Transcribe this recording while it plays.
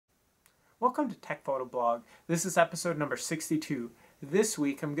Welcome to Tech Photo Blog. This is episode number 62. This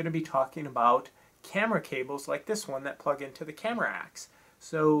week I'm going to be talking about camera cables like this one that plug into the camera axe.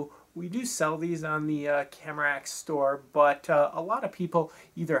 So we do sell these on the camera axe store, but a lot of people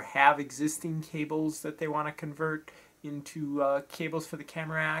either have existing cables that they want to convert into cables for the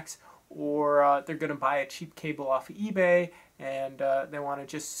camera axe, or they're going to buy a cheap cable off of eBay and they want to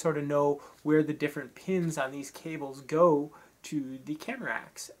just sort of know where the different pins on these cables go to the camera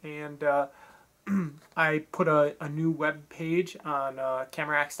axe. And I put a new web page on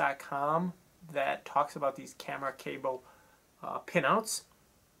cameraaxe.com that talks about these camera cable pinouts.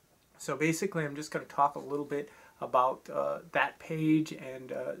 So basically I'm just going to talk a little bit about that page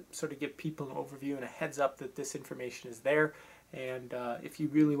and sort of give people an overview and a heads up that this information is there. And if you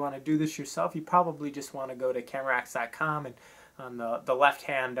really want to do this yourself, you probably just want to go to cameraaxe.com, and on the left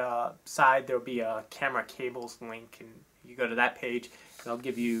hand side there'll be a camera cables link, and you go to that page and it'll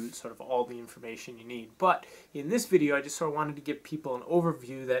give you sort of all the information you need. But in this video I just sort of wanted to give people an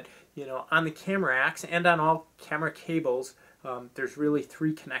overview that, you know, on the camera axe and on all camera cables there's really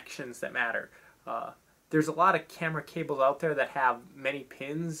three connections that matter. There's a lot of camera cables out there that have many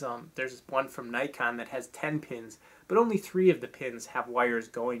pins. There's one from Nikon that has 10 pins, but only 3 of the pins have wires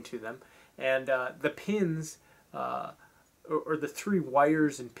going to them. And the pins, or the 3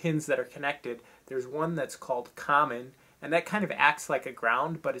 wires and pins that are connected, there's one that's called common, and that kind of acts like a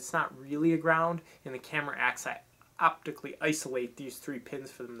ground, but it's not really a ground. In the camera axe, I optically isolate these 3 pins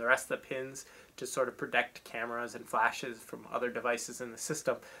from the rest of the pins to sort of protect cameras and flashes from other devices in the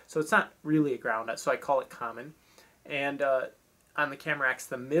system. So it's not really a ground, so I call it common. And on the camera axe,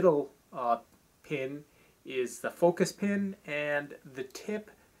 the middle pin is the focus pin, and the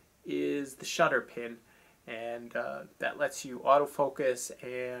tip is the shutter pin, and that lets you autofocus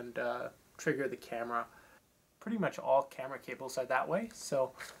and trigger the camera. Pretty much all camera cables are that way,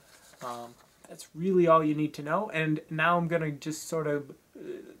 so that's really all you need to know. And now I'm going to just sort of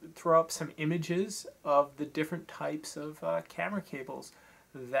throw up some images of the different types of camera cables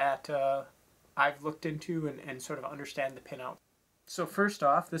that I've looked into and sort of understand the pinout. So first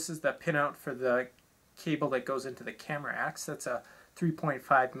off, this is the pinout for the cable that goes into the camera axe. That's a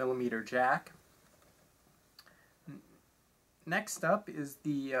 3.5 millimeter jack. Next up is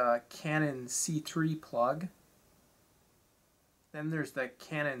the Canon C3 plug. Then there's the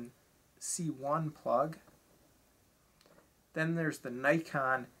Canon C1 plug. Then there's the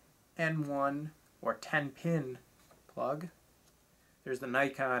Nikon N1 or 10 pin plug. There's the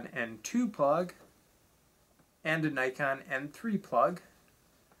Nikon N2 plug and a Nikon N3 plug.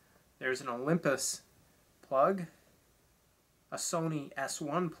 There's an Olympus plug, a Sony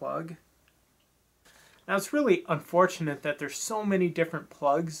S1 plug. Now it's really unfortunate that there's so many different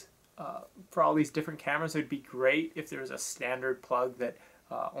plugs for all these different cameras. It would be great if there was a standard plug that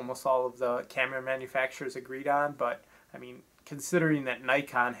almost all of the camera manufacturers agreed on, but I mean, considering that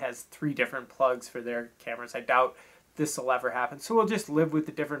Nikon has 3 different plugs for their cameras, I doubt this will ever happen. So we'll just live with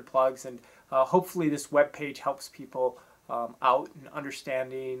the different plugs, and hopefully this web page helps people out in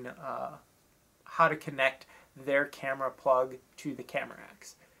understanding how to connect their camera plug to the camera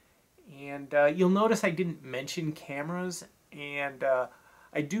axe. And you'll notice I didn't mention cameras, and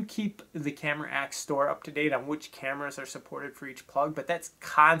I do keep the camera axe store up to date on which cameras are supported for each plug, but that's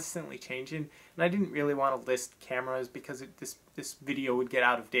constantly changing, and I didn't really want to list cameras because this video would get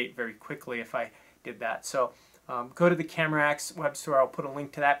out of date very quickly if I did that. So go to the camera axe web store. I'll put a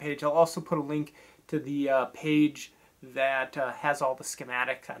link to that page. I'll also put a link to the page that has all the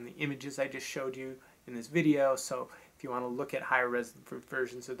schematics on the images I just showed you in this video. So if you want to look at higher res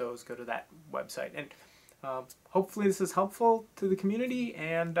versions of those, go to that website. And hopefully this is helpful to the community,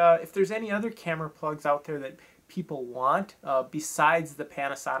 and if there's any other camera plugs out there that people want besides the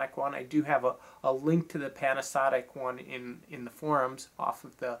Panasonic one, I do have a link to the Panasonic one in the forums off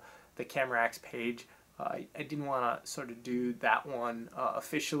of the camera axe page. I didn't want to sort of do that one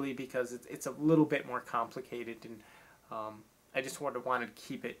officially because it's a little bit more complicated, and I just wanted to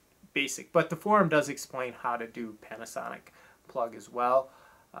keep it basic. But the forum does explain how to do Panasonic plug as well.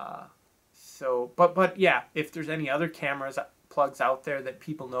 But yeah, if there's any other cameras plugs out there that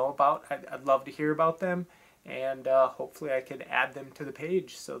people know about, I'd love to hear about them, and hopefully I could add them to the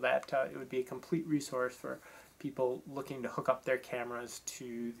page so that it would be a complete resource for people looking to hook up their cameras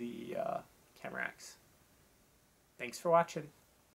to the camera axe. Thanks for watching.